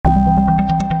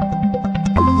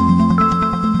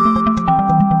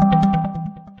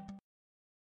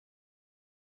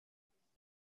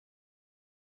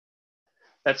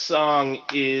That song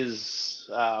is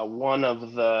one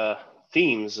of the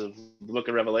themes of the book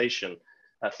of Revelation.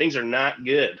 Things are not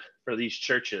good for these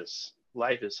churches.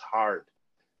 Life is hard.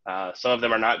 Some of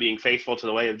them are not being faithful to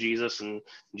the way of Jesus, and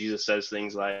Jesus says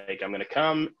things like, I'm going to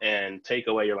come and take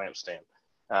away your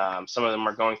lampstand. Some of them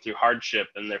are going through hardship,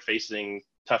 and they're facing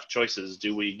tough choices.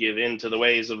 Do we give in to the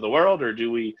ways of the world, or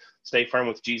do we stay firm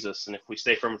with Jesus? And if we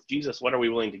stay firm with Jesus, what are we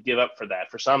willing to give up for that?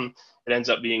 For some, it ends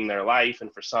up being their life,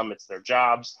 and for some, it's their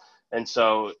jobs. And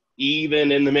so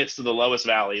even in the midst of the lowest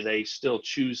valley, they still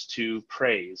choose to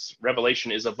praise.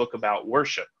 Revelation is a book about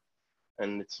worship,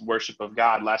 and it's worship of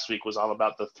God. Last week was all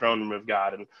about the throne room of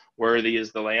God, and worthy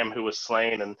is the Lamb who was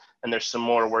slain. And there's some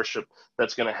more worship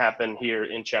that's going to happen here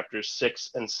in chapters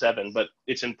 6 and 7. But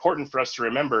it's important for us to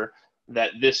remember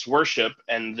that this worship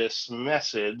and this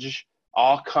message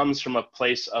all comes from a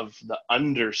place of the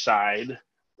underside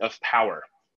of power.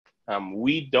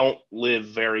 We don't live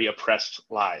very oppressed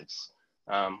lives.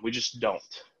 We just don't,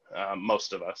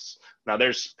 most of us. Now,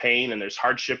 there's pain and there's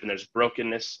hardship and there's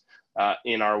brokenness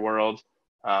in our world.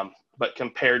 But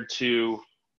compared to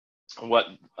what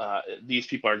these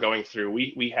people are going through,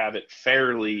 we have it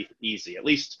fairly easy, at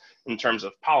least in terms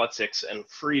of politics and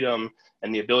freedom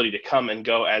and the ability to come and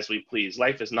go as we please.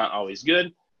 Life is not always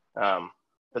good,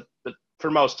 but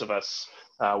for most of us,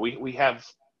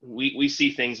 we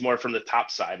see things more from the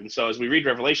top side. And so as we read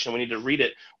Revelation, we need to read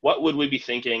it. What would we be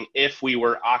thinking if we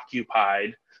were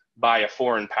occupied by a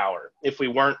foreign power, if we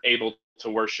weren't able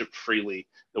to worship freely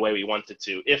the way we wanted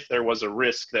to, if there was a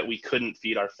risk that we couldn't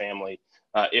feed our family,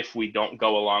 if we don't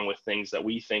go along with things that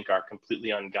we think are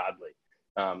completely ungodly?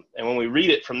 And when we read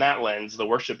it from that lens, the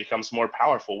worship becomes more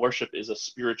powerful. Worship is a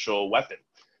spiritual weapon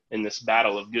in this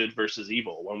battle of good versus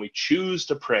evil. When we choose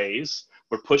to praise,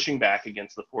 we're pushing back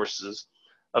against the forces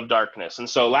of darkness. And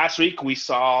so last week we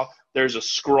saw there's a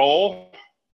scroll,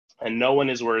 and no one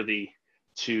is worthy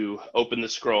to open the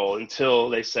scroll until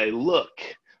they say, look,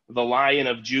 the Lion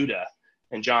of Judah.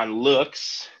 And John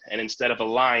looks, and instead of a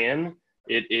lion,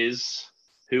 it is,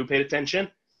 who paid attention?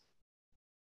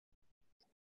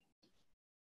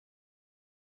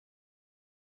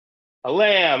 A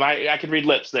lamb. I could read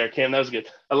lips there, Kim. That was good.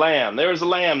 A lamb. There was a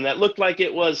lamb that looked like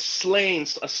it was slain,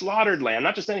 a slaughtered lamb,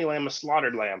 not just any lamb, a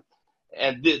slaughtered lamb.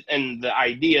 And the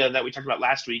idea that we talked about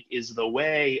last week is the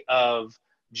way of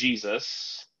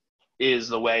Jesus is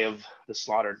the way of the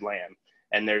slaughtered lamb.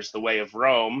 And there's the way of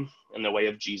Rome and the way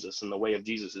of Jesus. And the way of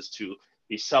Jesus is to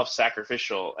be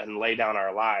self-sacrificial and lay down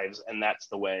our lives. And that's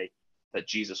the way that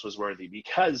Jesus was worthy,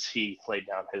 because he laid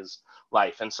down his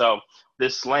life. And so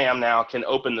this lamb now can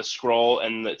open the scroll,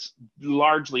 and it's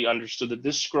largely understood that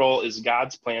this scroll is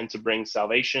God's plan to bring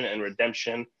salvation and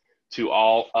redemption to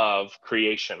all of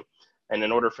creation. And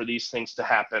in order for these things to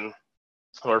happen,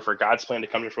 or for God's plan to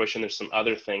come to fruition, there's some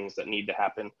other things that need to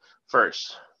happen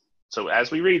first. So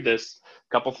as we read this,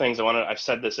 a couple things I've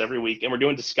said this every week, and we're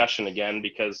doing discussion again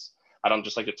because I don't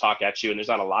just like to talk at you, and there's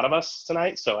not a lot of us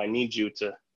tonight, so I need you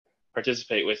to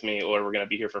participate with me, or we're going to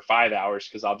be here for 5 hours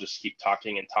because I'll just keep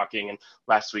talking and talking. And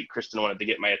last week, Kristen wanted to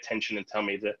get my attention and tell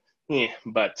me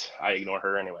but I ignore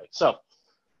her anyway. So,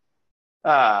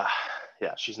 yeah,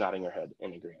 she's nodding her head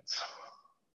in agreement.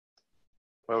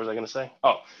 What was I going to say?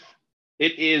 Oh,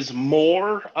 it is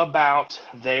more about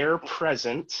their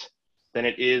present than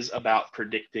it is about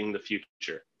predicting the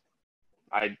future.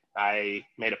 I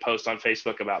made a post on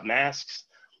Facebook about masks,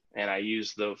 and I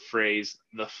used the phrase,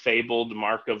 the fabled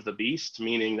mark of the beast,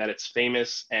 meaning that it's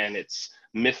famous and it's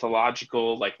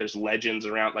mythological, like there's legends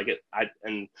around, like it.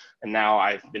 And now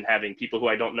I've been having people who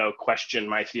I don't know question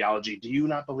my theology. Do you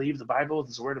not believe the Bible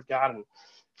is the word of God? And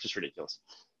it's just ridiculous.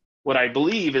 What I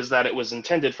believe is that it was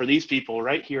intended for these people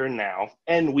right here and now,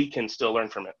 and we can still learn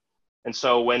from it. And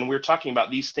so when we're talking about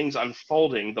these things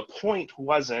unfolding, the point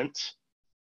wasn't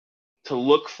to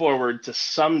look forward to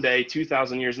someday,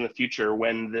 2,000 years in the future,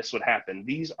 when this would happen.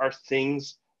 These are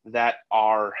things that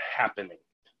are happening.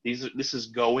 This is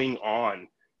going on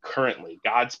currently.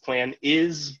 God's plan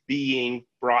is being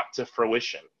brought to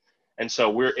fruition. And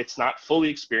so it's not fully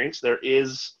experienced. There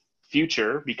is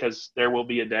future, because there will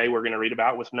be a day we're going to read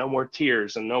about with no more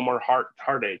tears and no more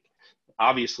heartache.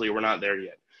 Obviously, we're not there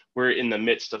yet. We're in the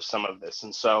midst of some of this.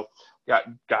 And so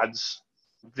God's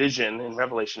vision in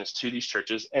Revelation is to these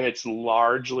churches, and it's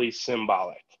largely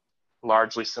symbolic.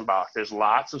 There's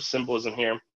lots of symbolism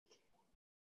here.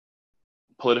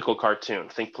 Political cartoon.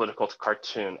 Think political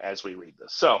cartoon as we read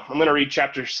this. So I'm going to read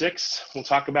chapter 6. We'll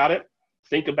talk about it.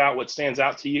 Think about what stands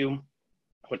out to you,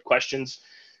 what questions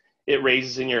it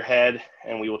raises in your head,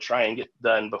 and we will try and get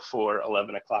done before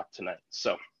 11 o'clock tonight.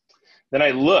 So then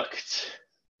I looked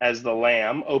as the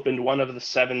Lamb opened one of the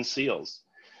 7 seals.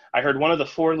 I heard one of the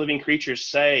four living creatures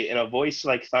say in a voice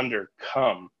like thunder,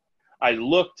 "Come." I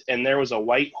looked, and there was a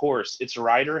white horse. Its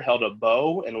rider held a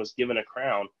bow and was given a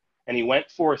crown, and he went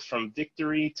forth from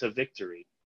victory to victory.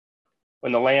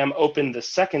 When the Lamb opened the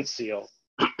second seal,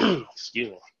 excuse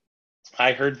me,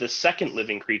 I heard the second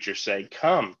living creature say,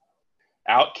 "Come."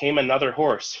 Out came another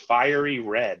horse, fiery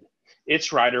red.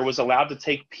 Its rider was allowed to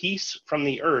take peace from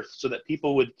the earth so that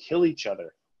people would kill each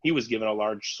other. He was given a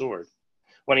large sword.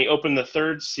 When he opened the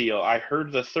third seal, I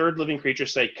heard the third living creature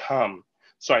say, "Come."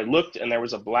 So I looked, and there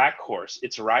was a black horse.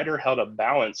 Its rider held a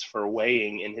balance for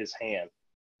weighing in his hand.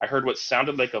 I heard what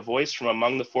sounded like a voice from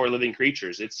among the four living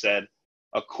creatures. It said,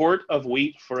 "A quart of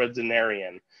wheat for a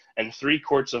denarian, and 3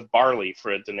 quarts of barley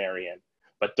for a denarian.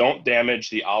 But don't damage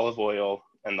the olive oil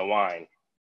and the wine."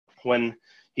 When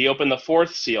he opened the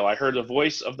fourth seal, I heard the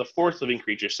voice of the fourth living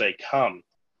creature say, "Come."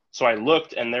 So I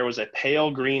looked, and there was a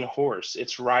pale green horse.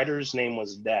 Its rider's name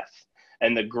was Death,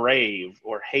 and the grave,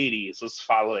 or Hades, was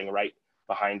following right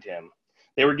behind him.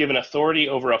 They were given authority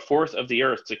over a fourth of the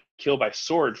earth to kill by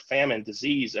sword, famine,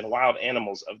 disease, and wild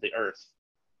animals of the earth.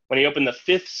 When he opened the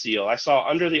fifth seal, I saw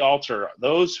under the altar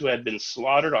those who had been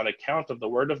slaughtered on account of the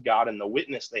word of God and the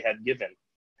witness they had given.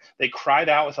 They cried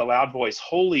out with a loud voice,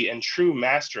 "Holy and true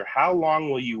Master, how long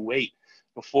will you wait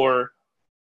before..."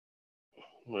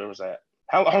 Where was that?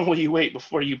 "How long will you wait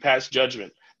before you pass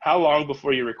judgment? How long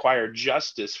before you require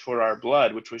justice for our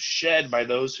blood, which was shed by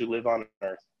those who live on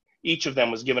earth?" Each of them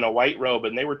was given a white robe,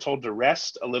 and they were told to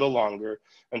rest a little longer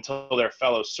until their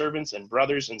fellow servants and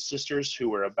brothers and sisters who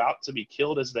were about to be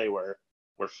killed as they were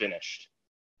finished.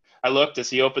 I looked as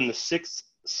he opened the sixth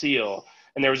seal,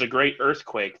 and there was a great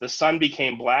earthquake. The sun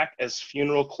became black as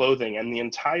funeral clothing, and the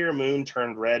entire moon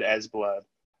turned red as blood.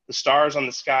 The stars on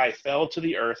the sky fell to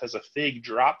the earth as a fig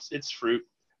drops its fruit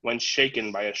when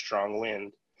shaken by a strong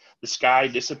wind. The sky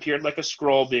disappeared like a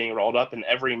scroll being rolled up, and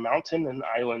every mountain and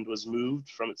island was moved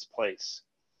from its place.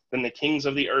 Then the kings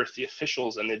of the earth, the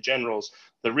officials and the generals,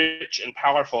 the rich and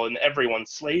powerful, and everyone,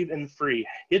 slave and free,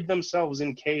 hid themselves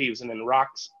in caves and in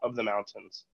rocks of the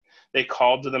mountains. They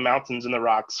called to the mountains and the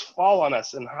rocks, "Fall on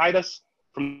us and hide us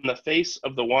from the face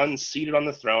of the one seated on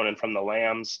the throne and from the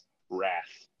Lamb's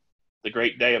wrath. The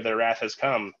great day of their wrath has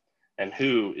come, and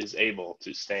who is able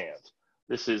to stand?"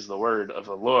 This is the word of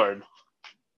the Lord.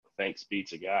 Thanks be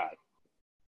to God.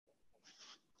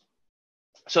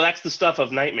 So that's the stuff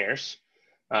of nightmares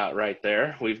right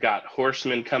there. We've got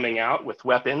horsemen coming out with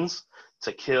weapons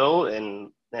to kill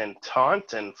and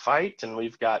taunt and fight, and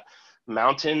we've got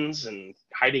mountains and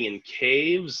hiding in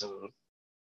caves and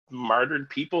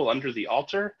martyred people under the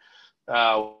altar.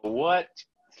 What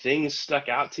things stuck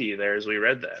out to you there as we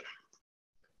read that?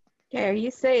 Okay, are you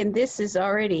saying this has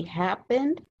already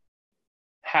happened?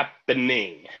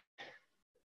 Happening.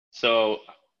 So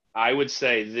I would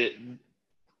say that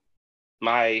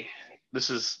this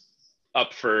is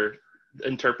up for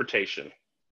interpretation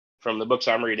from the books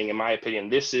I'm reading. In my opinion,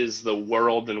 this is the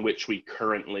world in which we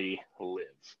currently live.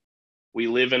 We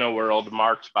live in a world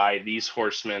marked by these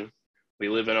horsemen. We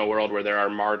live in a world where there are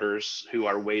martyrs who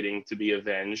are waiting to be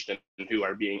avenged and who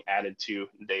are being added to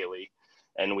daily.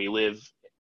 And we live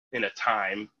in a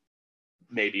time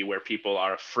maybe where people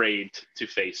are afraid to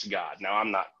face God. Now,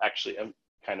 I'm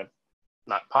kind of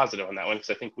not positive on that one,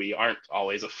 because I think we aren't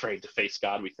always afraid to face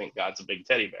God. We think God's a big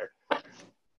teddy bear.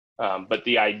 But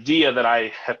the idea that I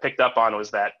have picked up on was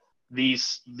that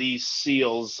these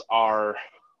seals are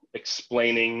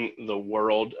explaining the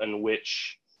world in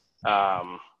which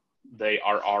they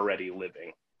are already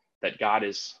living. That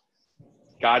God's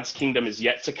kingdom is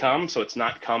yet to come, so it's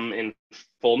not come in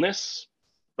fullness,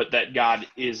 but that God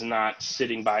is not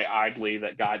sitting by idly,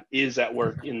 that God is at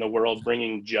work in the world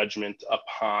bringing judgment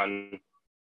upon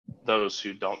those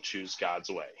who don't choose God's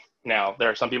way. Now, there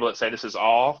are some people that say this is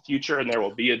all future, and there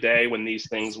will be a day when these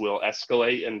things will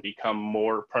escalate and become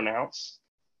more pronounced.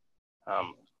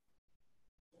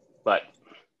 But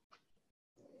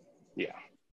yeah,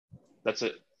 that's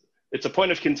it. It's a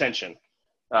point of contention.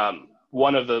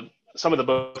 Some of the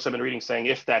books I've been reading saying,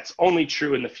 if that's only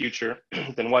true in the future,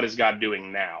 then what is God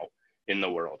doing now in the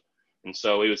world? And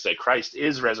so we would say Christ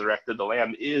is resurrected, the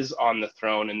Lamb is on the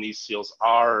throne, and these seals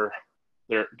are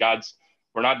God's.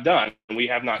 We're not done, and we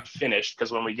have not finished,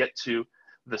 because when we get to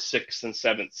the sixth and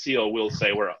seventh seal, we'll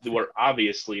say we're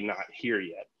obviously not here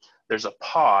yet. There's a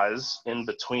pause in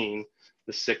between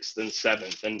the sixth and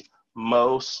seventh, and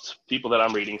most people that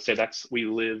I'm reading say we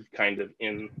live kind of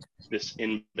in this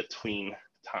in-between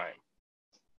time.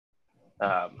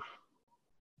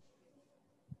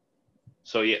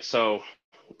 So it's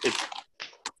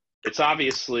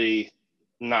obviously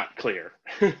not clear,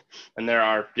 and there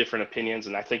are different opinions,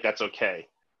 and I think that's okay.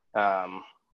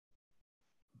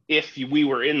 if we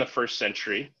were in the first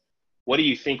century, what do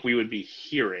you think we would be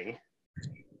hearing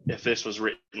if this was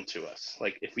written to us?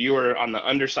 Like if you were on the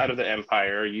underside of the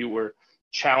empire, you were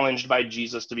challenged by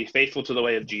Jesus to be faithful to the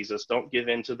way of Jesus. Don't give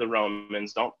in to the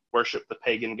Romans. Don't worship the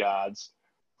pagan gods.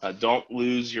 Don't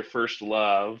lose your first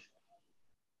love.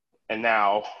 And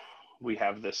now we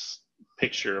have this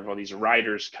picture of all these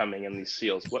riders coming and these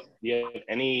seals. What, do you have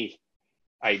any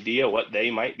idea what they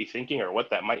might be thinking or what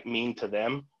that might mean to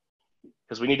them?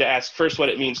 Because we need to ask first what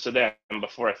it means to them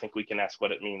before I think we can ask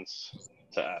what it means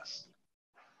to us.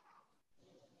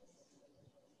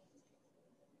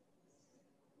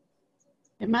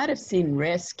 They might have seen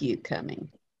rescue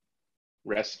coming.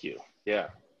 Rescue, yeah.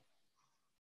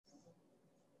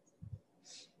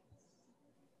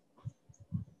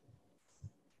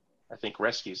 I think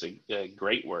rescue is a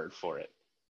great word for it.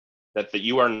 That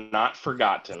you are not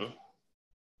forgotten.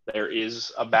 There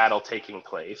is a battle taking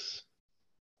place.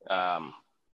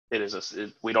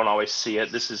 We don't always see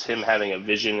it. This is him having a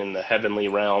vision in the heavenly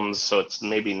realms, so it's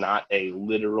maybe not a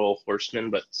literal horseman,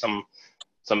 but some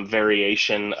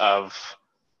variation of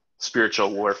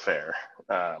spiritual warfare.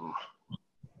 But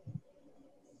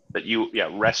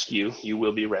rescue, you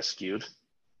will be rescued.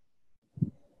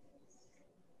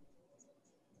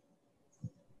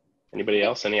 Anybody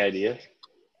else? Any idea?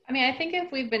 I mean, I think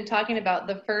if we've been talking about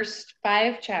the first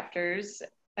 5 chapters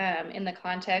in the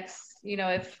context,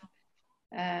 if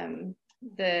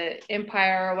the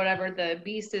empire or whatever, the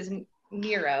beast is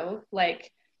Nero,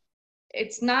 like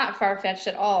it's not far-fetched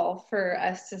at all for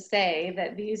us to say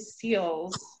that these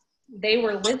seals, they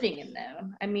were living in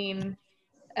them. I mean,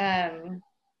 there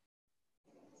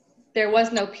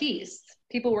was no peace.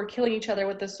 People were killing each other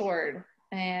with the sword.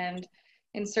 And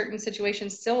in certain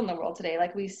situations still in the world today,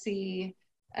 like we see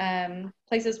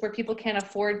places where people can't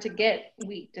afford to get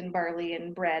wheat and barley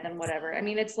and bread and whatever. I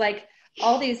mean, it's like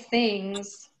all these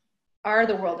things are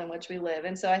the world in which we live.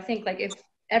 And so I think like if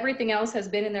everything else has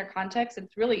been in their context,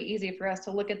 it's really easy for us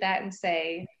to look at that and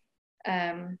say,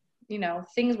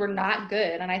 things were not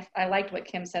good. And I liked what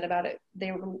Kim said about it.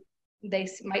 They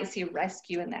might see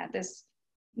rescue in that. This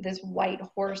white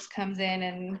horse comes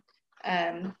in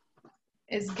and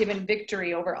is given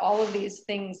victory over all of these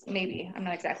things. Maybe, I'm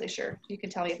not exactly sure. You can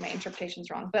tell me if my interpretation's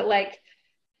wrong. But like,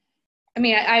 I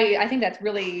mean, I think that's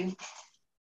really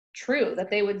true, that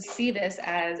they would see this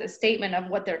as a statement of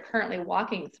what they're currently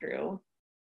walking through.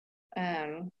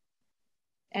 And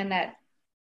that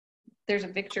there's a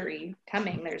victory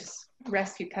coming, there's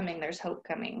rescue coming, there's hope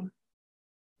coming.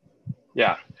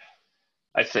 Yeah.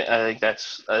 I think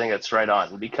that's right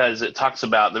on, because it talks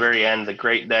about the very end, the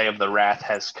great day of the wrath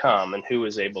has come, and who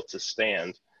is able to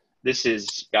stand? This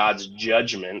is God's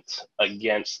judgment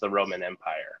against the Roman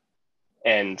Empire,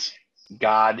 and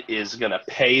God is going to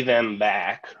pay them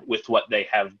back with what they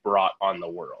have brought on the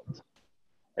world.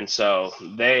 And so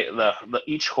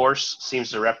each horse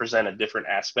seems to represent a different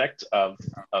aspect of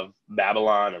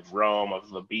Babylon, of Rome, of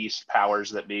the beast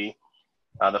powers that be.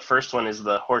 The first one is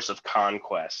the horse of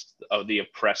conquest, of the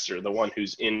oppressor, the one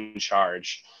who's in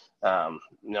charge.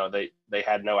 They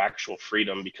had no actual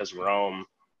freedom because Rome,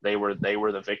 they were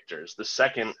the victors. The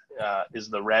second is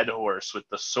the red horse with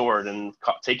the sword and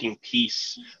taking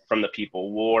peace from the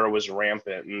people. War was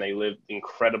rampant and they lived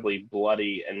incredibly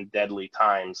bloody and deadly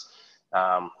times.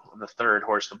 The third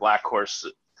horse, the black horse,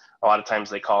 a lot of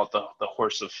times they call it the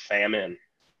horse of famine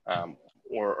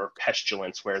or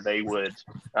pestilence, where they would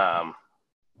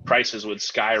prices would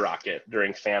skyrocket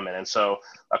during famine. And so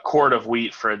a quart of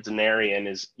wheat for a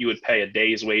denarian you would pay a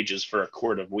day's wages for a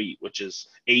quart of wheat, which is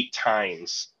 8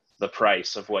 times the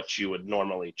price of what you would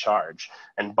normally charge.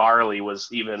 And barley was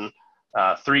even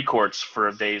 3 quarts for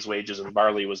a day's wages, and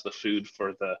barley was the food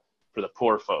for the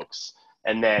poor folks.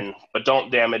 And then, but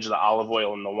don't damage the olive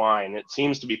oil and the wine. It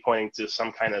seems to be pointing to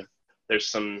there's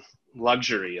some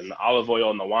luxury, and the olive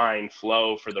oil and the wine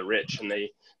flow for the rich, and they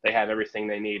have everything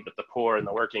they need. But the poor and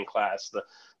the working class, the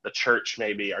church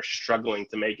maybe, are struggling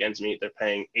to make ends meet. They're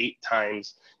paying 8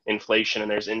 times inflation, and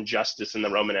there's injustice in the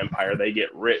Roman Empire. They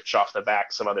get rich off the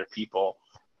backs of other people.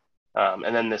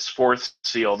 And then this fourth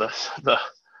seal, the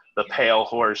pale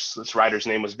horse, this rider's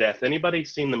name was Death. Anybody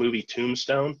seen the movie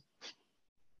Tombstone?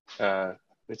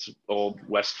 It's an old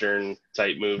Western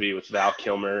type movie with Val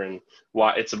Kilmer, and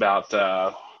it's about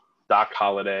Doc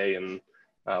Holliday and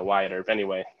Wyatt Earp.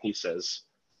 Anyway,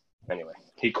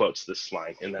 he quotes this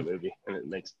line in that movie, and it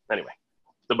makes,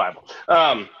 the Bible.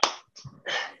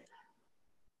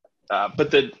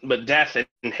 But death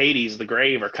and Hades, the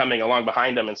grave, are coming along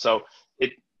behind him, and so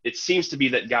it seems to be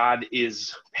that God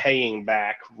is paying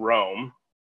back Rome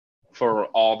for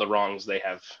all the wrongs they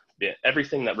have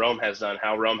everything that Rome has done,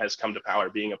 how Rome has come to power,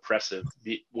 being oppressive,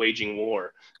 waging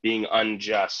war, being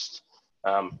unjust,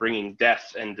 bringing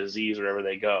death and disease wherever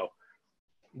they go,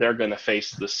 they're going to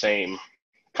face the same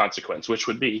consequence, which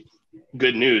would be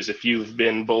good news if you've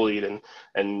been bullied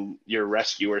and your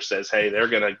rescuer says, hey, they're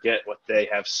going to get what they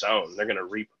have sown. They're going to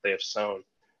reap what they have sown.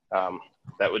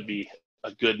 That would be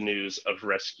a good news of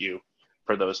rescue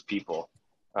for those people.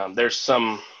 There's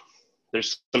some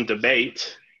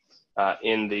debate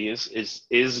in these.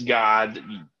 Is God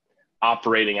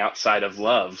operating outside of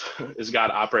love? Is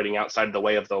God operating outside the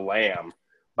way of the Lamb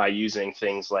by using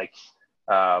things like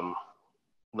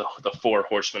the four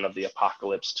horsemen of the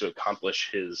apocalypse to accomplish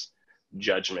his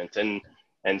judgment?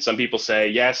 And some people say,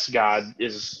 yes, God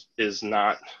is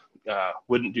not,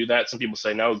 wouldn't do that. Some people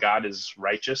say, no, God is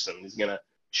righteous and he's going to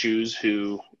choose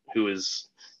who is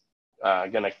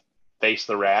going to face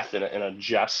the wrath in a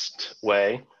just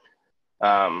way.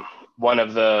 One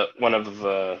of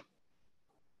the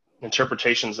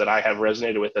interpretations that I have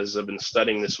resonated with as I've been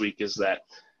studying this week is that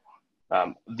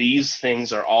these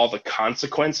things are all the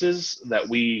consequences that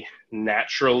we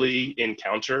naturally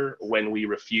encounter when we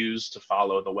refuse to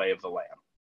follow the way of the Lamb.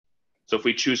 So if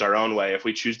we choose our own way, if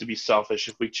we choose to be selfish,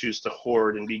 if we choose to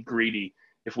hoard and be greedy,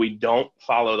 if we don't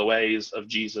follow the ways of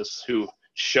Jesus, who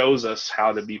shows us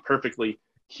how to be perfectly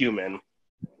human,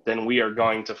 then we are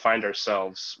going to find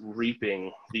ourselves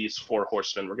reaping these four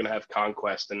horsemen. We're going to have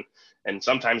conquest, and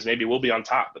sometimes maybe we'll be on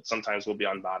top, but sometimes we'll be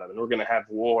on bottom, and we're going to have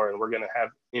war, and we're going to have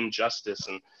injustice,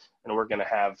 and we're going to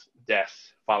have death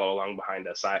follow along behind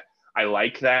us. I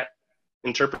like that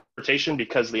interpretation,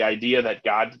 because the idea that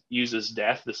God uses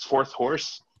death, this fourth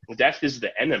horse, death is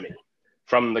the enemy.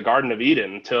 From the Garden of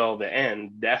Eden till the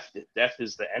end, death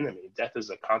is the enemy. Death is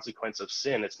a consequence of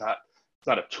sin. It's not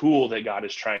a tool that God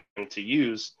is trying to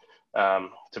use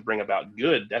to bring about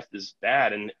good. Death is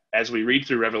bad. And as we read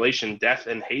through Revelation, death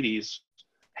and Hades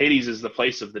is the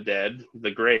place of the dead,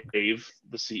 the grave,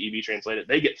 the CEV translated,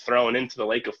 they get thrown into the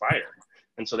lake of fire.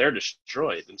 And so they're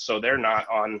destroyed. And so they're not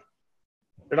on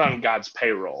God's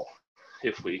payroll,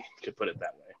 if we could put it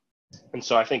that way. And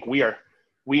so I think we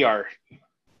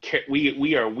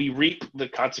reap the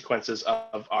consequences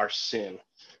of our sin,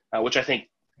 which I think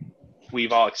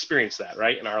we've all experienced that,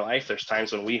 right? In our life, there's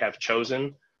times when we have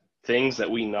chosen things that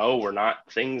we know were not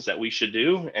things that we should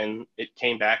do, and it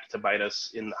came back to bite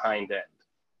us in the hind end.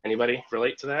 Anybody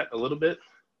relate to that a little bit?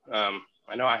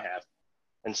 I know I have.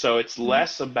 And so it's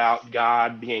less about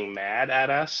God being mad at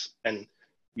us and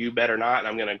you better not, and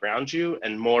I'm going to ground you,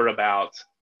 and more about,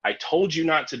 I told you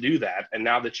not to do that, and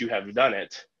now that you have done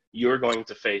it, you're going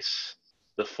to face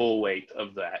the full weight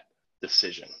of that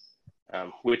decision.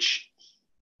 Which,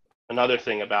 another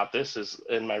thing about this is,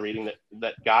 in my reading,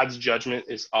 that God's judgment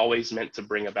is always meant to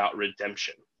bring about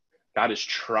redemption. God is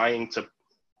trying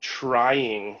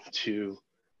to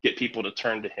get people to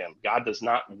turn to him. God does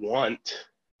not want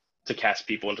to cast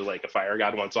people into the lake of fire.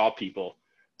 God wants all people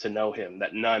to know him,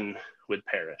 that none would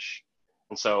perish.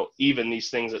 And so even these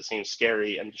things that seem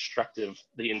scary and destructive,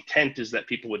 the intent is that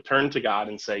people would turn to God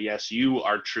and say, yes, you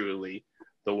are truly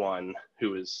the one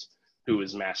who is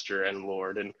master and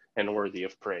Lord and worthy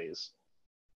of praise.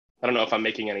 I don't know if I'm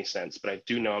making any sense, but I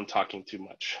do know I'm talking too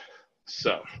much.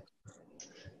 So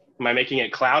am I making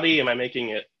it cloudy? Am I making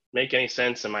it make any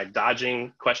sense? Am I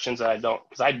dodging questions that I don't?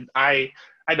 Because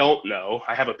I don't know.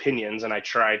 I have opinions, and I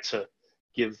try to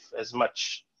give as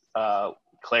much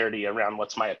clarity around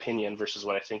what's my opinion versus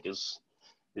what I think is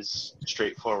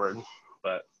straightforward.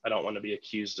 But I don't want to be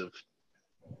accused of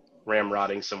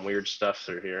ramrodding some weird stuff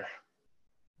through here.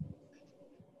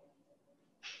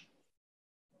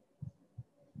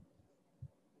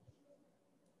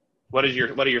 What are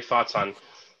your thoughts on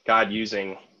God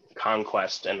using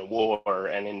conquest and war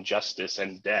and injustice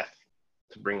and death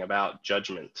to bring about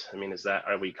judgment? I mean,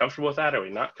 are we comfortable with that? Are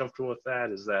we not comfortable with that?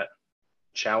 Is that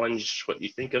challenge what you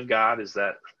think of God? Is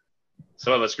that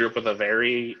some of us grew up with a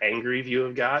very angry view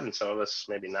of God, and some of us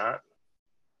maybe not?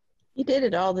 He did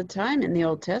it all the time in the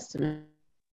Old Testament.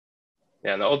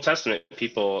 Yeah, in the Old Testament,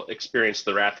 people experienced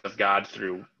the wrath of God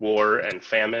through war and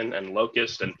famine and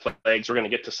locust and plagues. We're going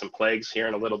to get to some plagues here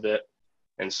in a little bit.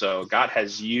 And so God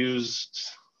has used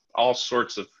all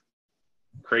sorts of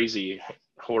crazy,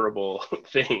 horrible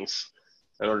things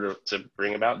in order to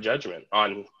bring about judgment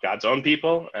on God's own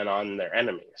people and on their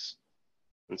enemies.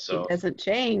 And so He doesn't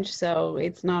change, so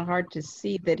it's not hard to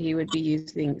see that he would be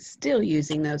still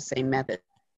using those same methods.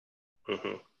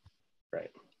 Mm-hmm. Right.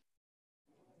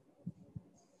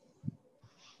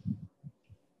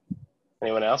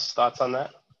 Anyone else thoughts on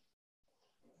that?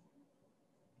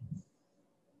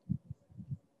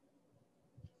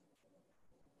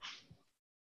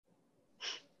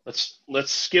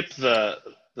 let's skip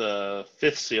the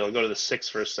fifth seal and go to the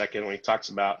sixth for a second when he talks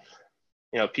about,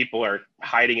 people are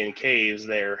hiding in caves.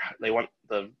 They want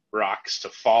the rocks to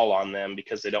fall on them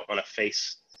because they don't want to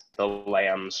face the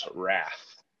lamb's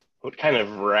wrath. What kind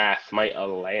of wrath might a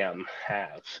lamb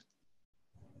have?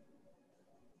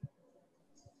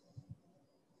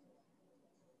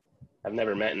 I've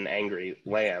never met an angry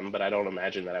lamb, but I don't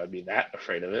imagine that I would be that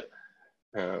afraid of it.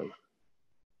 We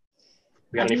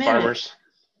got any farmers?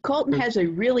 Colton has a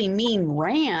really mean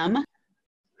ram.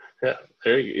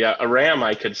 Yeah, a ram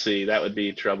I could see. That would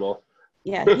be trouble.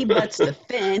 Yeah, he butts the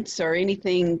fence or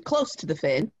anything close to the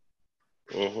fence.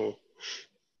 Mm-hmm.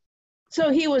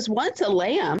 So he was once a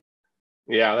lamb.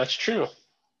 Yeah, that's true.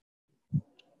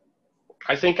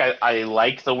 I think I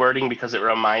like the wording because it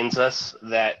reminds us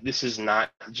that this is not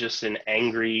just an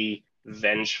angry,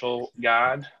 vengeful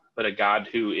God, but a God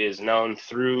who is known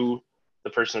through the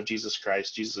person of Jesus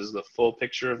Christ. Jesus is the full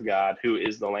picture of God, who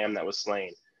is the lamb that was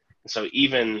slain. And so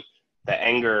even the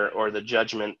anger or the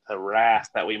judgment, the wrath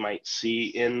that we might see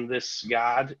in this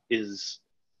God is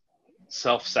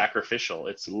self-sacrificial.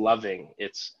 It's loving.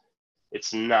 It's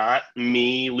not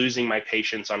me losing my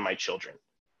patience on my children,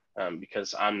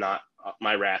 because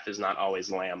my wrath is not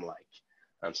always lamb-like.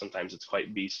 Sometimes it's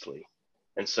quite beastly.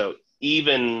 And so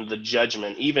even the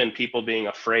judgment, even people being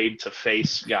afraid to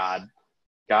face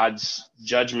God's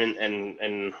judgment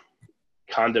and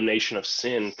condemnation of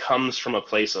sin comes from a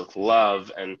place of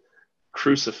love and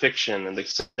crucifixion, and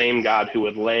the same God who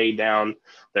would lay down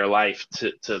their life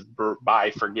to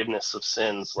buy forgiveness of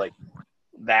sins, like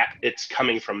that. It's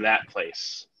coming from that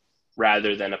place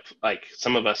rather than like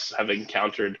some of us have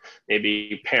encountered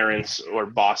maybe parents or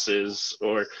bosses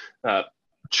or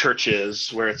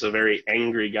churches where it's a very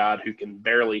angry God who can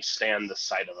barely stand the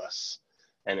sight of us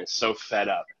and is so fed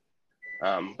up.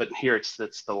 But here it's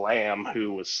the lamb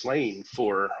who was slain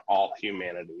for all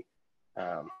humanity.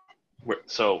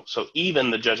 So even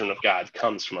the judgment of God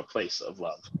comes from a place of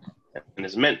love and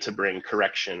is meant to bring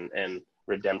correction and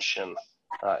redemption.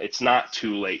 It's not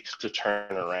too late to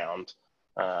turn around.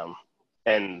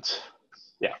 And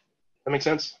yeah, that makes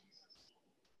sense.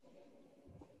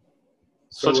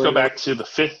 So let's go back to the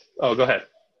fifth. Oh, go ahead.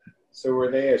 So were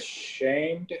they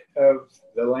ashamed of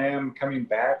the lamb coming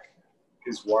back?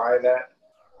 Is why that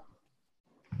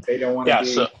they don't want to be.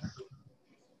 So,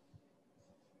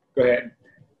 go ahead.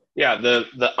 Yeah,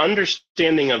 the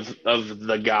understanding of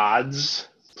the gods,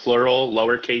 plural,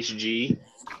 lowercase g,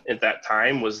 at that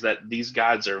time was that these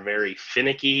gods are very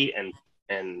finicky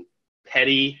and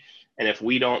petty, and if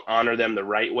we don't honor them the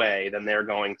right way, then they're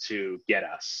going to get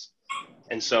us.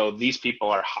 And so these people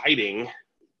are hiding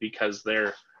because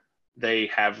they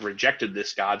have rejected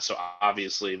this God, so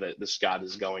obviously that this God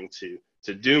is going to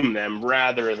doom them,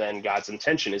 rather than God's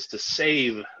intention is to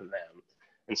save them.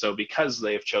 And so because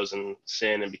they have chosen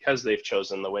sin and because they've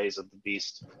chosen the ways of the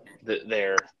beast,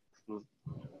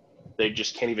 they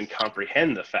just can't even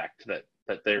comprehend the fact that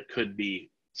there could be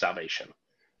salvation.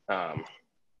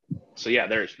 So yeah,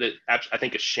 I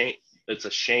think it's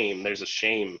a shame. There's a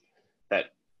shame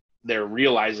that they're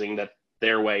realizing that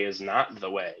their way is not the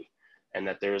way, and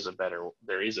that there is a better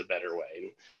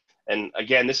way. And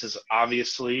again, this is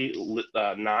obviously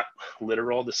not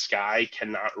literal. The sky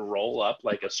cannot roll up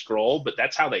like a scroll, but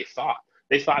that's how they thought.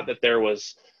 They thought that there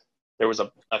was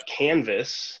a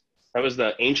canvas. That was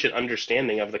the ancient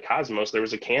understanding of the cosmos. There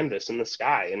was a canvas in the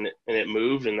sky, and it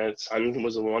moved, and the sun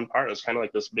was in one part. It was kind of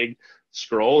like this big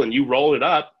scroll, and you roll it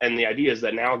up, and the idea is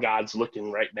that now God's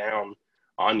looking right down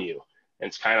on you. And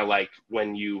it's kind of like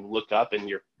when you look up and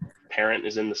your parent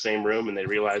is in the same room and they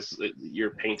realize that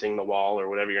you're painting the wall or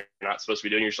whatever you're not supposed to be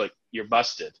doing. You're just like, you're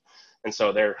busted. And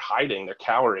so they're hiding, they're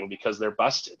cowering because they're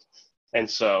busted. And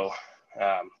so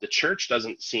the church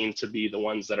doesn't seem to be the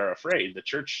ones that are afraid. The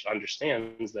church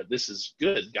understands that this is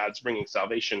good. God's bringing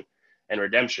salvation and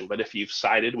redemption. But if you've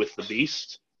sided with the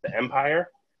beast, the empire,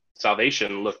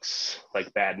 salvation looks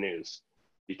like bad news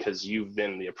because you've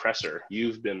been the oppressor.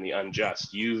 You've been the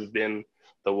unjust. You've been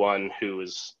the one who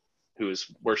is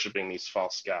worshiping these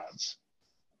false gods.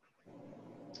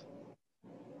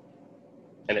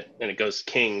 And it goes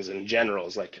kings and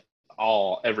generals, like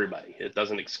everybody. It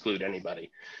doesn't exclude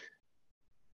anybody.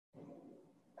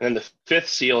 And then the fifth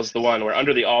seal is the one where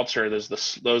under the altar there's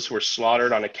those who were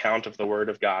slaughtered on account of the word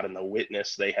of God and the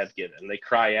witness they have given. They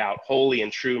cry out, "Holy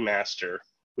and true Master,"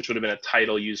 which would have been a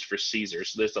title used for Caesar.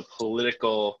 So there's a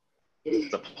political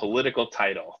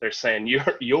title. They're saying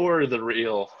you're the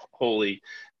real holy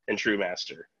and true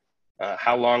Master.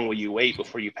 How long will you wait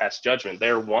before you pass judgment?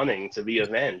 They're wanting to be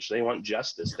avenged. They want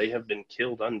justice. They have been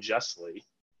killed unjustly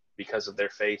because of their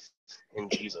faith in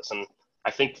Jesus. And I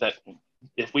think that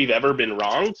if we've ever been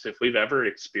wronged, if we've ever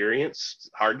experienced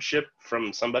hardship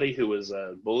from somebody who was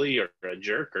a bully or a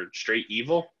jerk or straight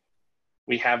evil,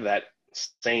 we have that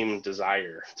same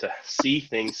desire to see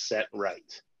things set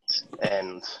right.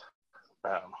 And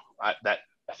I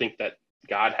think that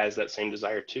God has that same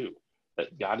desire too,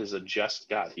 that God is a just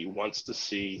God. He wants to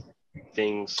see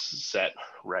things set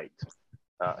right,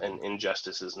 and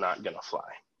injustice is not going to fly.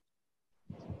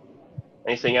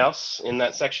 Anything else in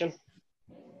that section?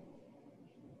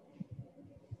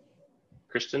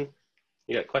 Kristen,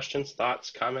 you got questions,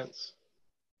 thoughts, comments?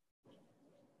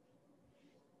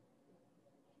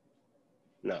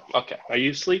 No. Okay. Are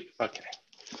you asleep? Okay.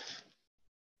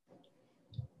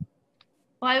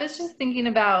 Well, I was just thinking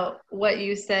about what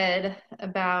you said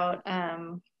about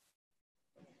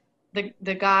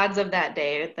the gods of that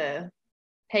day, the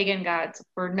pagan gods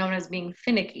were known as being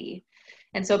finicky.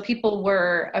 And so people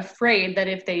were afraid that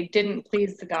if they didn't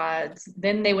please the gods,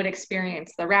 then they would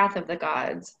experience the wrath of the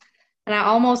gods. And I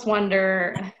almost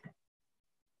wonder,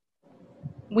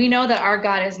 we know that our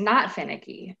God is not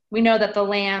finicky. We know that the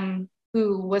lamb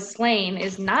who was slain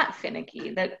is not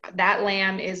finicky, that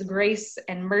lamb is grace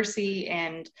and mercy.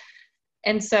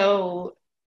 And so,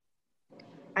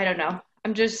 I don't know.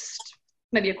 I'm just,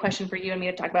 maybe a question for you and me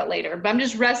to talk about later, but I'm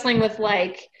just wrestling with,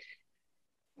 like,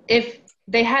 if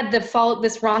they had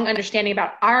this wrong understanding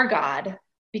about our God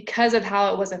because of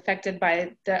how it was affected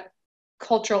by the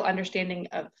cultural understanding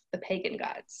of the pagan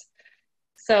gods.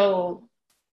 So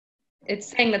it's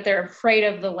saying that they're afraid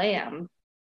of the lamb,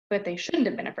 but they shouldn't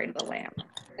have been afraid of the lamb.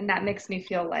 And that makes me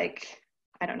feel like,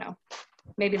 I don't know,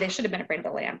 maybe they should have been afraid of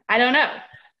the lamb. I don't know.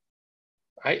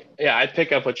 I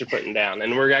pick up what you're putting down,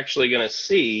 and we're actually going to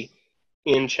see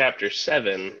in chapter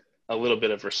 7 a little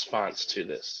bit of response to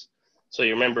this. So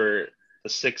you remember the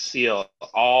sixth seal,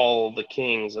 all the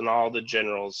kings and all the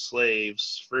generals,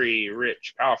 slaves, free,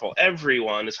 rich, powerful,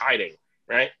 everyone is hiding,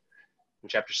 right? In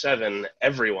chapter 7,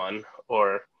 everyone,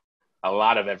 or a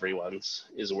lot of everyone's,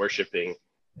 is worshiping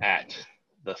at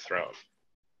the throne.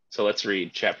 So let's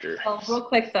read chapter. Well, real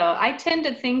quick though, I tend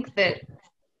to think that,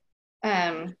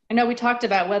 I know we talked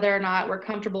about whether or not we're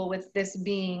comfortable with this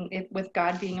being, with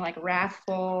God being like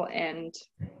wrathful and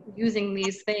using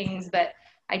these things, but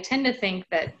I tend to think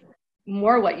that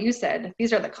more what you said,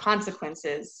 these are the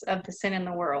consequences of the sin in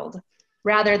the world,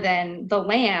 rather than the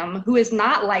lamb, who is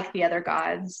not like the other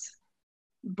gods,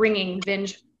 bringing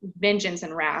vengeance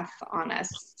and wrath on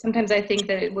us. Sometimes I think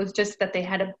that it was just that they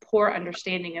had a poor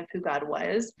understanding of who God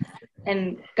was,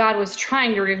 and God was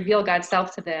trying to reveal God's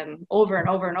self to them over and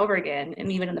over and over again,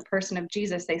 and even in the person of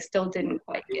Jesus, they still didn't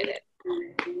quite get it.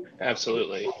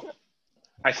 Absolutely.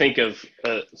 I think of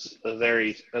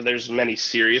there's many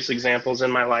serious examples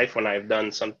in my life when I've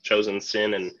done some chosen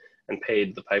sin and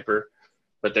paid the piper.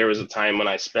 But there was a time when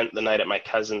I spent the night at my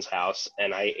cousin's house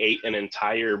and I ate an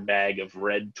entire bag of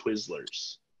red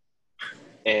Twizzlers.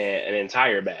 An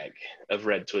entire bag of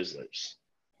red Twizzlers.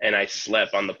 And I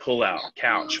slept on the pull-out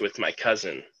couch with my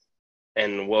cousin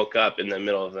and woke up in the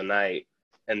middle of the night,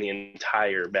 and the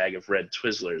entire bag of red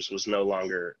Twizzlers was no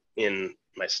longer in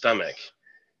my stomach,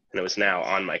 and it was now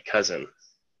on my cousin.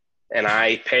 And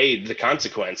I paid the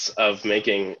consequence of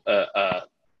making a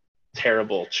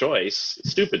terrible choice,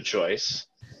 stupid choice.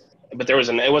 But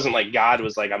it wasn't like God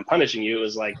was like, I'm punishing you. It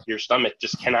was like, your stomach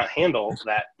just cannot handle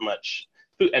that much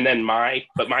food. And then my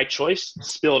choice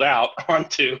spilled out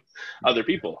onto other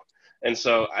people. And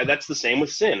so that's the same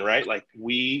with sin, right? Like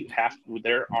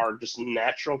there are just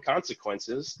natural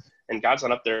consequences, and God's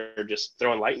not up there just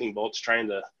throwing lightning bolts trying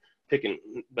to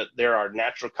but there are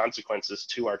natural consequences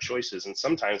to our choices. And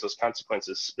sometimes those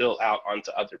consequences spill out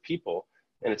onto other people,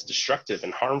 and it's destructive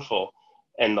and harmful.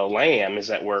 And the lamb is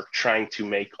at work trying to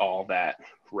make all that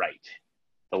right.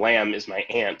 The lamb is my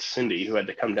aunt, Cindy, who had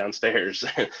to come downstairs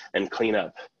and clean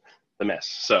up the mess.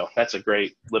 So that's a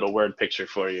great little word picture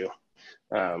for you.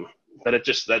 But it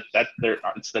just,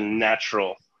 it's the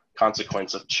natural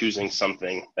consequence of choosing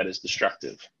something that is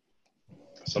destructive.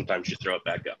 Sometimes you throw it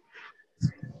back up.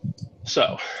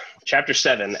 So, chapter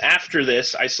 7, after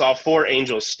this, I saw 4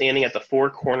 angels standing at the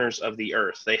 4 corners of the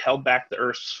earth. They held back the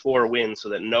earth's 4 winds so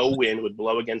that no wind would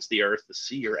blow against the earth, the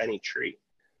sea, or any tree.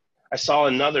 I saw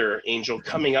another angel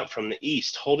coming up from the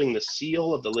east, holding the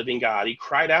seal of the living God. He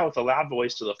cried out with a loud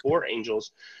voice to the 4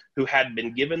 angels who had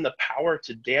been given the power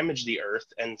to damage the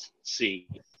earth and sea.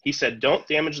 He said, "Don't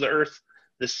damage the earth,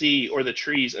 the sea, or the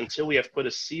trees until we have put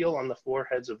a seal on the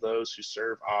foreheads of those who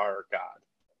serve our God."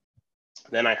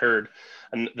 Then I heard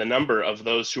the number of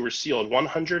those who were sealed,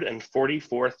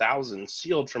 144,000,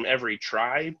 sealed from every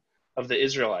tribe of the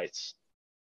Israelites.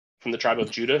 From the tribe of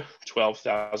Judah,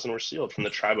 12,000 were sealed. From the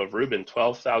tribe of Reuben,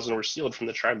 12,000 were sealed. From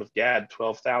the tribe of Gad,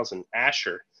 12,000.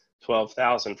 Asher,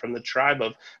 12,000. From the tribe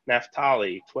of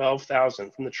Naphtali,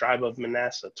 12,000. From the tribe of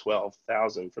Manasseh,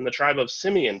 12,000. From the tribe of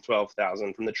Simeon,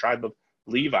 12,000. From the tribe of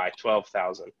Levi,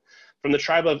 12,000. From the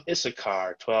tribe of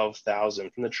Issachar,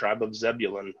 12,000. From the tribe of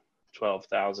Zebulun,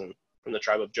 12,000. From the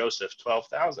tribe of Joseph,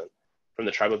 12,000. From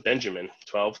the tribe of Benjamin,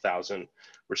 12,000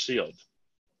 were sealed.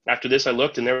 After this I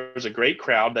looked, and there was a great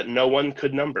crowd that no one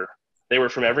could number. They were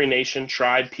from every nation,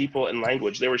 tribe, people, and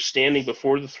language. They were standing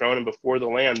before the throne and before the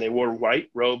Lamb. They wore white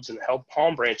robes and held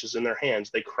palm branches in their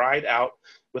hands. They cried out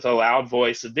with a loud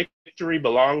voice, "Victory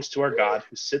belongs to our God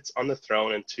who sits on the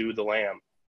throne and to the Lamb."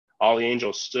 All the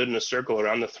angels stood in a circle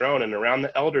around the throne and around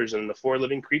the elders and the four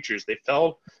living creatures. They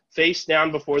fell face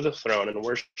down before the throne and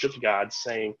worshiped God,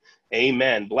 saying,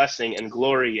 "Amen. Blessing and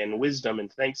glory and wisdom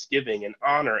and thanksgiving and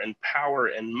honor and power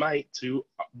and might to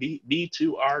be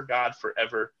to our God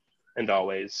forever and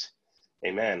always.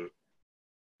 Amen."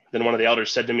 Then one of the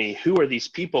elders said to me, "Who are these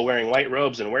people wearing white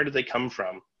robes, and where did they come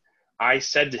from?" I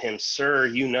said to him, "Sir,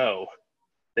 you know."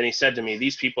 Then he said to me,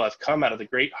 "These people have come out of the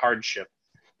great hardship.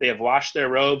 They have washed their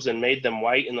robes and made them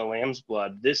white in the Lamb's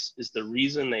blood. This is the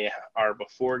reason they are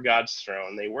before God's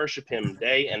throne. They worship him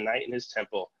day and night in his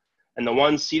temple. And the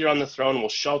one seated on the throne will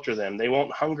shelter them. They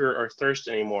won't hunger or thirst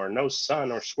anymore. No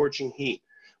sun or scorching heat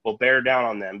will bear down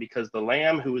on them, because the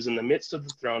Lamb who is in the midst of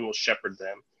the throne will shepherd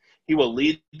them. He will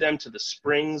lead them to the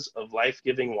springs of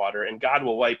life-giving water, and God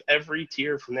will wipe every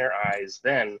tear from their eyes.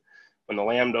 Then, when the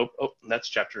Lamb that's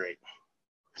chapter 8.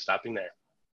 Stopping there.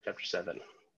 Chapter 7.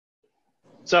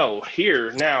 So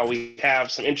here now we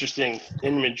have some interesting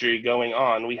imagery going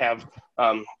on. We have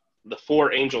the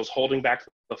four angels holding back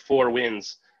the four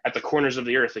winds at the corners of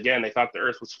the earth. Again, they thought the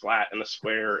earth was flat and a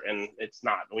square, and it's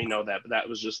not. We know that, but that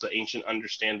was just the ancient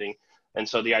understanding. And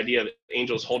so the idea of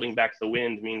angels holding back the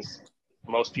wind means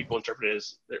most people interpret it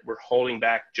as that we're holding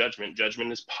back judgment.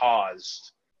 Judgment is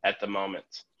paused at the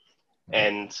moment,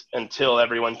 and until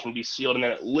everyone can be sealed. And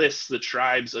then it lists the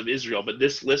tribes of Israel, but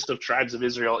this list of tribes of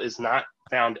Israel is not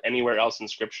found anywhere else in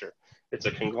Scripture. It's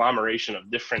a conglomeration of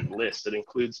different lists. It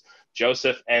includes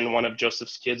Joseph and one of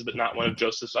Joseph's kids, but not one of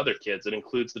Joseph's other kids. It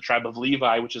includes the tribe of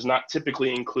Levi, which is not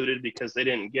typically included because they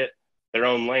didn't get their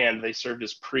own land. They served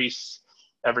as priests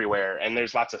everywhere. And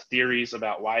there's lots of theories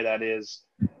about why that is.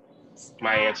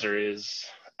 My answer is,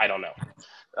 I don't know.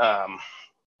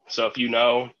 So if you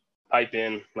know, pipe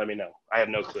in, let me know. I have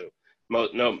no clue.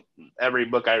 Every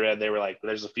book I read, they were like,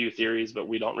 there's a few theories, but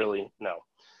we don't really know.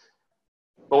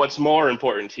 But what's more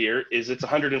important here is it's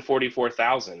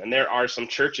 144,000. And there are some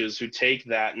churches who take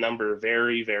that number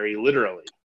very, very literally.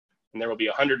 And there will be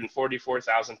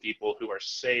 144,000 people who are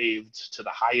saved to the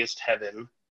highest heaven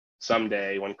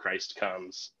someday when Christ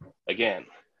comes again.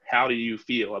 How do you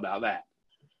feel about that?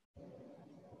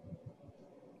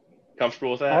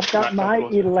 Comfortable with that? I've got my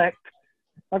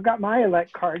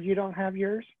elect card. You don't have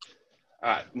yours?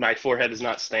 My forehead is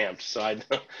not stamped, so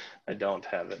I don't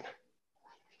have it.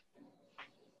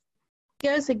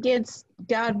 Goes against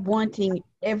God wanting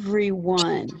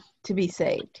everyone to be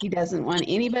saved. He doesn't want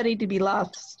anybody to be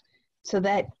lost. So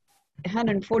that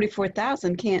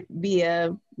 144,000 can't be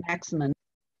a maximum.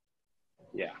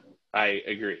 Yeah, I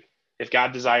agree. If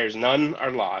God desires none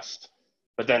are lost,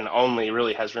 but then only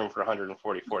really has room for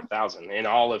 144,000. In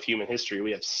all of human history,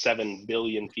 we have 7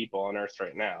 billion people on Earth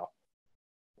right now.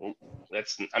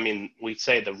 We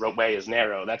say the way is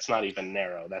narrow. That's not even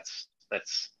narrow. That's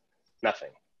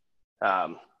nothing.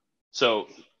 So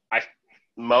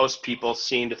most people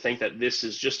seem to think that this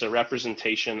is just a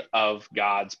representation of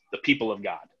the people of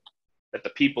God, that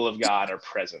the people of God are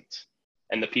present.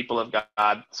 And the people of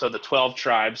God, so the 12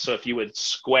 tribes, so if you would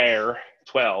square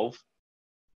 12,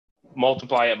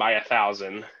 multiply it by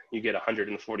 1,000, you get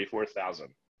 144,000.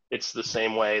 It's the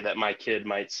same way that my kid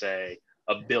might say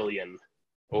a billion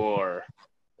or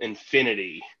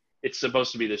infinity. It's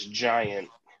supposed to be this giant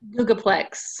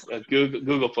Googleplex.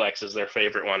 Googleplex is their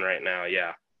favorite one right now.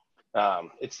 Yeah.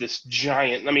 It's this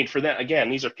giant, for them,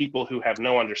 again, these are people who have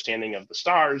no understanding of the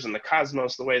stars and the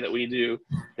cosmos the way that we do.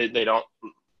 They don't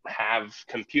have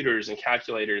computers and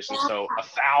calculators. And so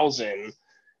 1,000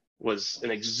 was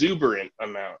an exorbitant,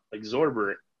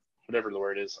 whatever the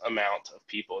word is, amount of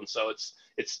people. And so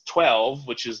it's 12,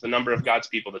 which is the number of God's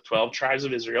people, the 12 tribes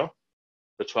of Israel,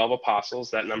 the 12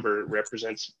 apostles. That number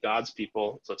represents God's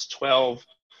people. So it's 12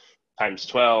 times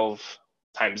 12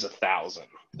 times 1,000.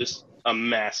 Just a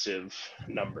massive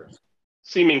number,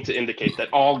 seeming to indicate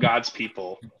that all God's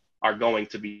people are going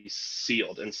to be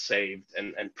sealed and saved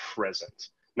and present.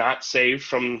 Not saved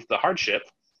from the hardship,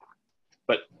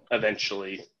 but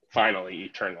eventually, finally,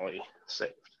 eternally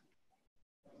saved.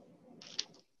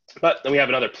 But then we have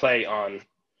another play on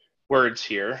words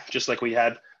here, just like we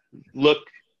had look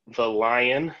the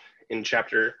lion in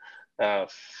chapter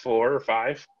 4 or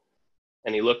 5,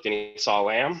 and he looked and he saw a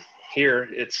lamb. Here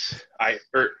it's I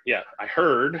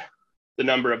heard the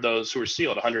number of those who were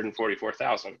sealed,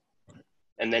 144,000.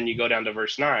 And then you go down to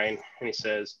verse 9, and he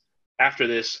says, after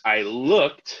this I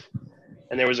looked,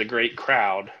 and there was a great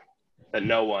crowd that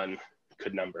no one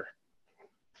could number.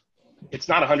 It's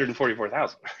not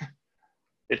 144,000.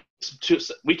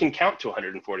 We can count to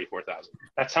 144,000.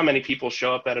 That's how many people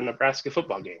show up at a Nebraska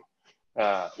football game.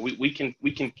 We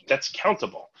can. That's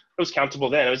countable. It was countable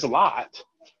then. It was a lot.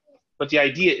 But the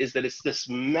idea is that it's this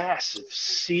massive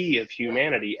sea of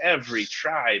humanity, every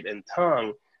tribe and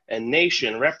tongue and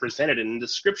nation represented. And the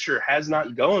scripture has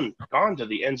not gone to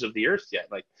the ends of the earth yet.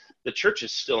 Like, the church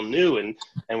is still new, and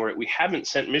we haven't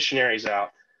sent missionaries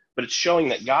out. But it's showing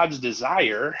that God's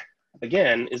desire,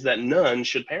 again, is that none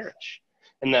should perish.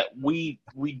 And that we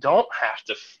don't have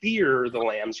to fear the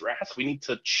Lamb's wrath. We need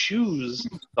to choose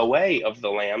the way of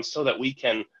the Lamb so that we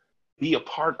can be a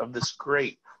part of this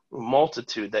great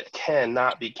multitude that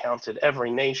cannot be counted.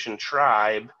 Every nation,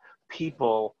 tribe,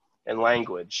 people, and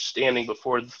language standing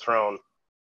before the throne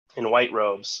in white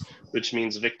robes, which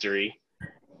means victory,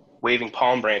 waving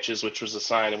palm branches, which was a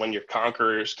sign that when your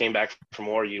conquerors came back from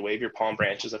war, you wave your palm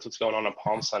branches. That's what's going on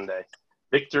Palm Sunday.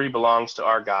 Victory belongs to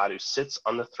our God who sits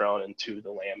on the throne and to the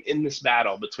Lamb. In this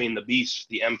battle between the beast,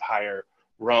 the empire,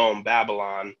 Rome,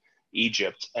 Babylon,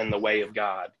 Egypt, and the way of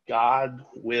God, God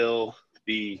will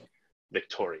be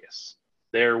victorious.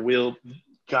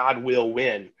 God will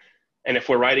win. And if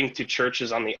we're writing to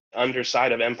churches on the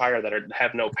underside of empire that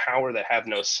have no power, that have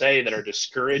no say, that are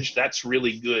discouraged, that's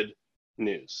really good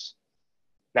news.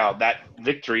 Now, that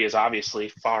victory is obviously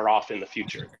far off in the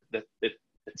future.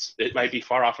 It might be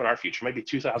far off in our future, maybe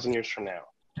 2,000 years from now.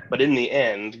 But in the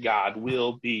end, God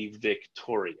will be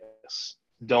victorious.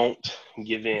 Don't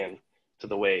give in to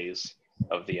the ways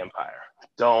of the empire.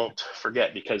 Don't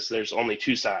forget, because there's only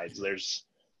two sides. There's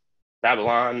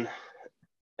Babylon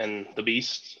and the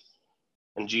beast,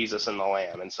 and Jesus and the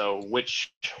Lamb. And so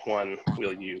which one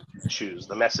will you choose?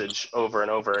 The message over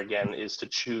and over again is to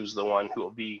choose the one who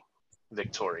will be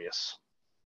victorious,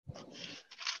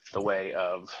 the way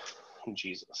of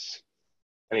Jesus.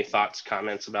 Any thoughts,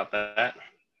 comments about that?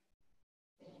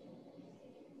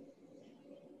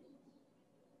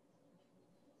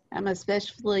 I'm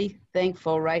especially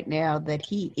thankful right now that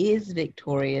he is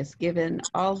victorious, given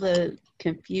all the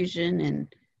confusion and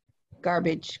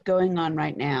garbage going on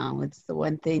right now. It's the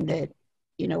one thing that,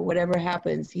 whatever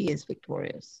happens, he is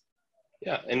victorious.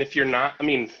 Yeah, and if you're not,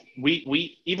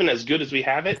 we even as good as we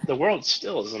have it, the world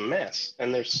still is a mess,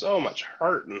 and there's so much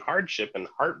hurt and hardship and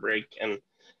heartbreak, and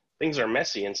things are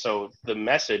messy. And so the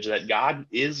message that God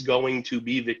is going to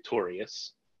be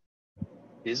victorious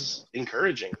is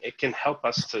encouraging. It can help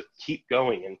us to keep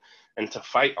going and to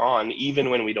fight on, even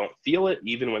when we don't feel it,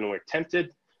 even when we're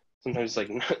tempted. Sometimes like,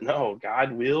 no,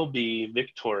 God will be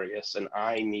victorious, and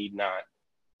I need not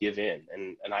give in.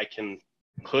 And I can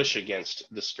push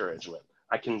against discouragement.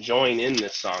 I can join in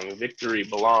this song. Victory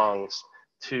belongs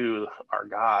to our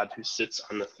God who sits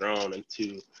on the throne and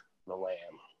to the Lamb.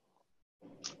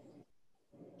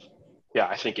 Yeah,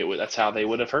 I think that's how they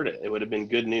would have heard it. It would have been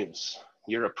good news.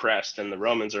 You're oppressed and the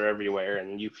Romans are everywhere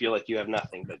and you feel like you have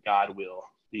nothing, but God will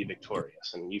be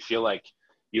victorious. And you feel like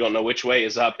you don't know which way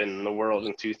is up in the world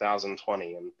in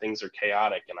 2020, and things are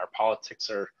chaotic, and our politics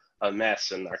are a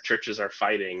mess, and our churches are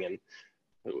fighting, and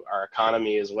our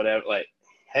economy is whatever. Like,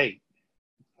 hey,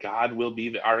 God will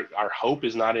be, our hope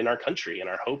is not in our country, and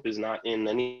our hope is not in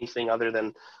anything other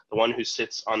than the one who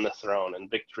sits on the throne, and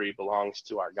victory belongs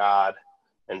to our God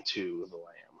and to the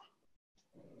Lamb.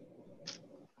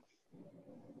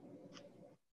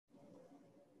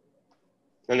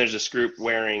 Then there's this group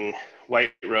wearing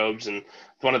white robes, and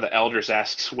one of the elders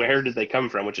asks, where did they come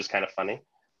from? Which is kind of funny.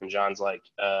 And John's like,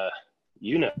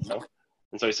 you know.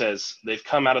 And so he says, they've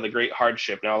come out of the great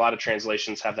hardship. Now, a lot of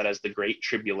translations have that as the great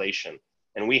tribulation.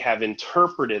 And we have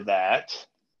interpreted that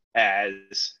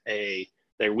as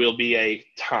there will be a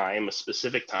time, a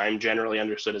specific time, generally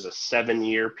understood as a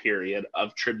 7-year period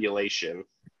of tribulation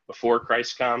before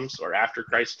Christ comes or after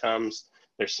Christ comes.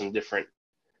 There's some different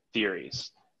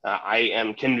theories. I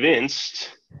am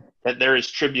convinced that there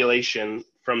is tribulation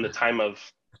from the time of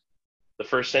the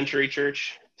first century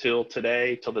church till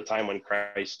today, till the time when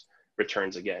Christ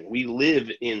returns again. We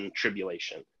live in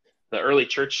tribulation. The early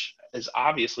church is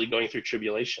obviously going through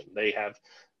tribulation. They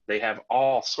have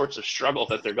all sorts of struggle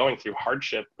that they're going through,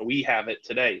 hardship. We have it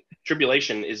today.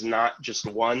 Tribulation is not just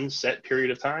one set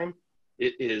period of time.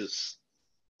 It is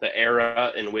the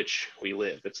era in which we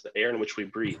live. It's the air in which we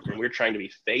breathe. And we're trying to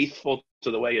be faithful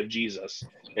to the way of Jesus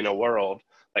in a world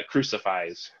that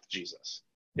crucifies Jesus.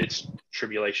 It's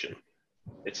tribulation.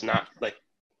 It's not like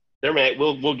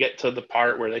we'll get to the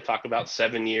part where they talk about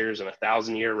 7 years and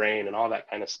 1,000-year reign and all that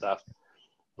kind of stuff.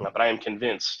 But I am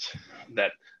convinced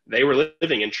that they were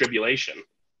living in tribulation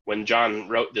when John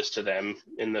wrote this to them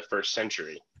in the first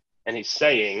century. And he's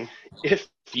saying, if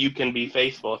you can be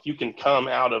faithful, if you can come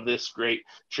out of this great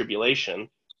tribulation,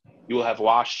 you will have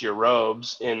washed your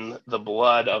robes in the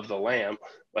blood of the Lamb.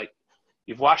 Like,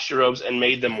 you've washed your robes and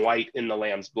made them white in the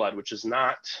Lamb's blood, which is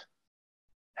not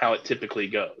how it typically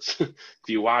goes. If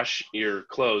you wash your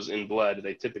clothes in blood,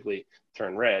 they typically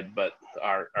turn red, but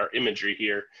our imagery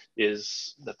here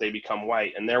is that they become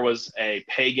white. And there was a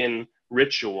pagan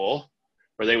ritual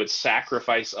where they would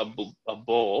sacrifice a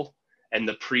bull, and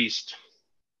the priest,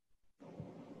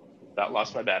 that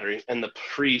lost my battery, and the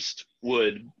priest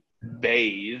would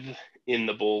bathe in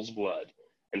the bull's blood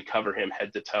and cover him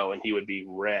head to toe, and he would be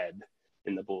red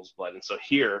in the bull's blood. And so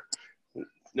here, I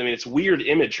mean, it's weird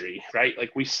imagery, right?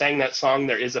 Like, we sang that song,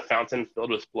 "There is a fountain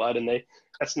filled with blood," and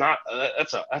that's a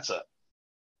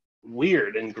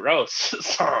weird and gross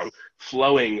song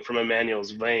flowing from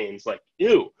Emmanuel's veins. Like,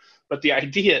 ew. But the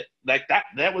idea, like,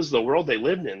 that was the world they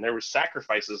lived in. There were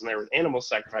sacrifices, and there were animal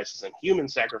sacrifices and human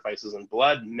sacrifices, and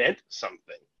blood meant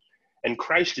something. And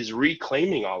Christ is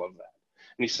reclaiming all of that.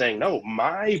 And he's saying, no,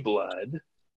 my blood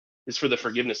is for the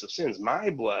forgiveness of sins. My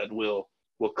blood will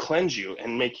cleanse you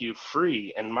and make you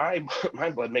free. And my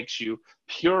blood makes you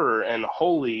pure and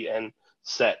holy and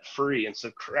set free. And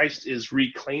so Christ is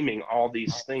reclaiming all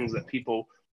these things that people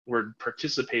were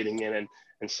participating in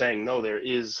and saying, no, there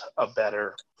is a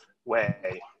better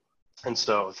way. And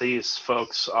so these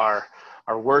folks are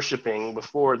worshiping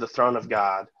before the throne of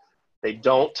God. They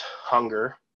don't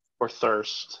hunger or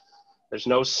thirst. There's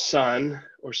no sun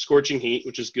or scorching heat,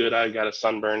 which is good. I got a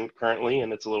sunburn currently,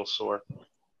 and it's a little sore.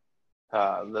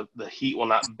 The heat will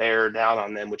not bear down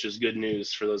on them, which is good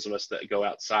news for those of us that go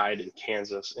outside in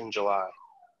Kansas in July.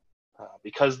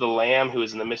 Because the Lamb who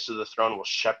is in the midst of the throne will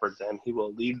shepherd them, he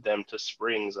will lead them to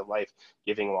springs of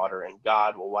life-giving water, and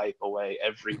God will wipe away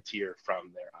every tear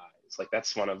from their eyes. Like,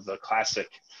 that's one of the classic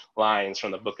lines from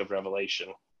the book of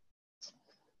Revelation.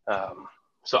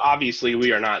 So obviously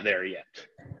we are not there yet.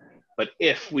 But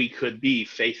if we could be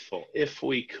faithful, if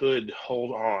we could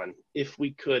hold on, if we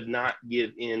could not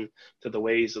give in to the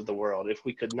ways of the world, if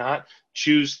we could not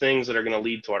choose things that are going to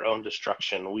lead to our own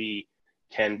destruction, we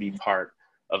can be part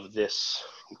of this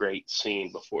great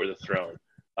scene before the throne.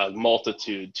 A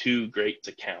multitude too great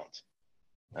to count,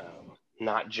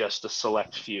 not just a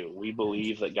select few. We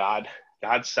believe that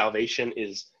God's salvation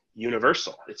is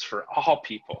universal. It's for all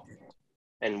people.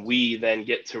 And we then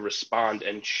get to respond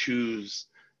and choose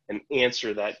and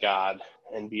answer that God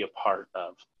and be a part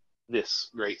of this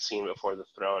great scene before the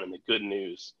throne, and the good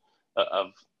news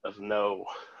of no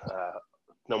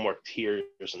more tears,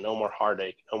 and no more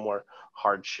heartache, no more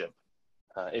hardship.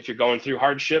 If you're going through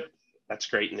hardship, that's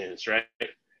great news, right?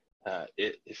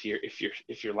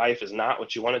 If your life is not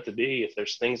what you want it to be, if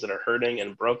there's things that are hurting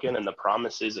and broken, and the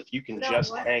promise is if you can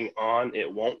just hang on,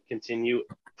 it won't continue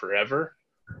forever.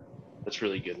 That's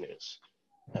really good news.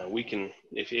 We can,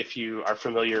 if you are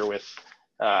familiar with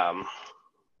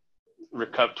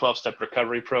 12-step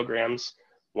recovery programs,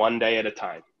 one day at a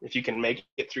time. If you can make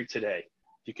it through today,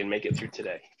 if you can make it through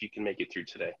today, if you can make it through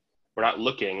today. We're not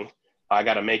looking, I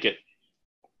got to make it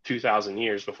 2,000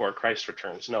 years before Christ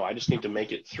returns. No, I just need to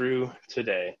make it through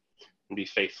today and be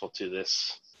faithful to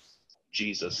this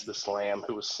Jesus, this Lamb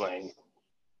who was slain.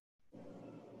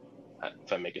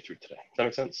 If I make it through today. Does that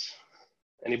make sense?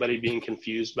 Anybody being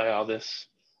confused by all this?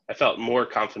 I felt more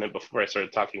confident before I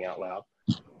started talking out loud.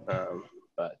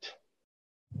 But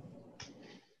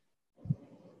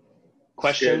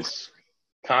questions,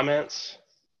 comments?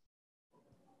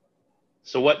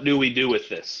 So what do we do with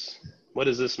this? What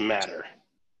does this matter?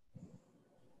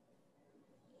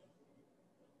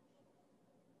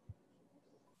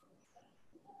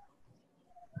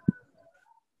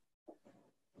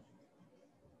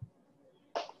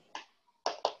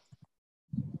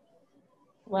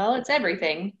 Well, it's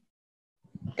everything.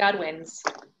 God wins.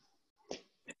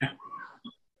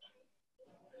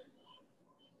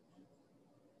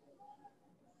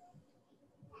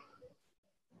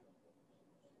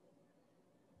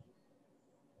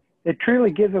 It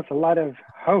truly gives us a lot of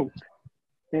hope.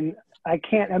 And I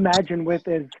can't imagine with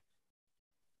as,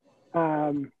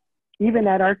 even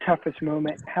at our toughest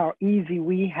moment, how easy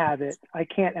we have it. I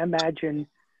can't imagine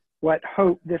what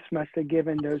hope this must have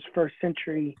given those first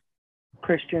century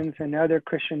Christians and other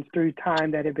Christians through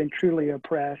time that have been truly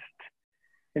oppressed.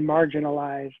 and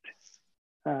marginalized.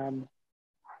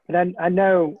 But I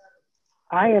know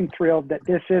I am thrilled that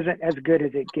this isn't as good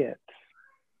as it gets.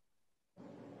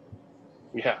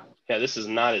 Yeah, this is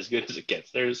not as good as it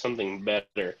gets. There is something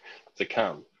better to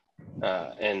come.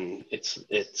 And it's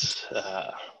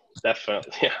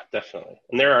definitely.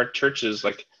 And there are churches,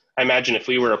 like, I imagine if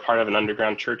we were a part of an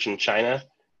underground church in China,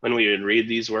 when we would read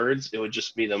these words, it would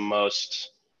just be the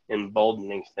most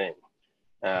emboldening thing.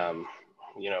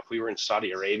 If we were in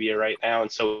Saudi Arabia right now,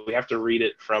 and so we have to read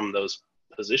it from those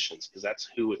positions because that's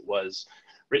who it was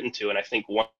written to. And I think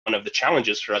one of the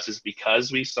challenges for us is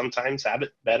because we sometimes have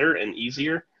it better and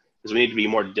easier, is we need to be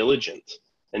more diligent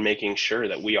in making sure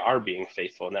that we are being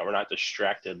faithful and that we're not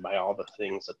distracted by all the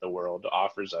things that the world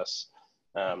offers us.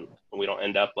 And we don't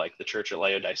end up like the church at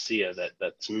Laodicea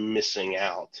that's missing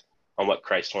out on what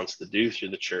Christ wants to do through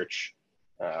the church,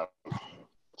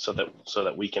 so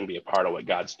that we can be a part of what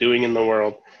God's doing in the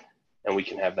world, and we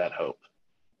can have that hope.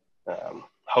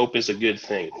 Hope is a good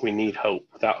thing. We need hope.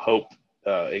 Without hope,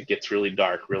 it gets really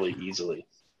dark really easily.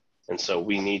 And so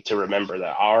we need to remember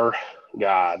that our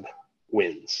God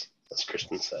wins, as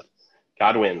Kristen said.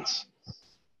 God wins.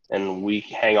 And we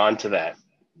hang on to that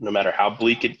no matter how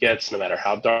bleak it gets, no matter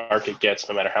how dark it gets,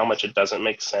 no matter how much it doesn't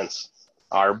make sense.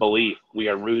 Our belief, we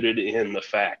are rooted in the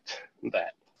fact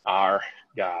that our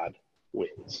God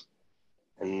wins.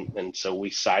 And so we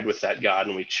side with that God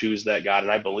and we choose that God.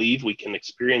 And I believe we can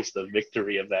experience the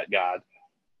victory of that God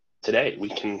today. We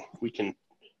can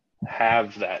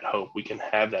have that hope. We can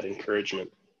have that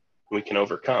encouragement. We can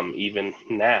overcome even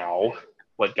now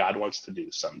what God wants to do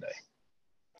someday.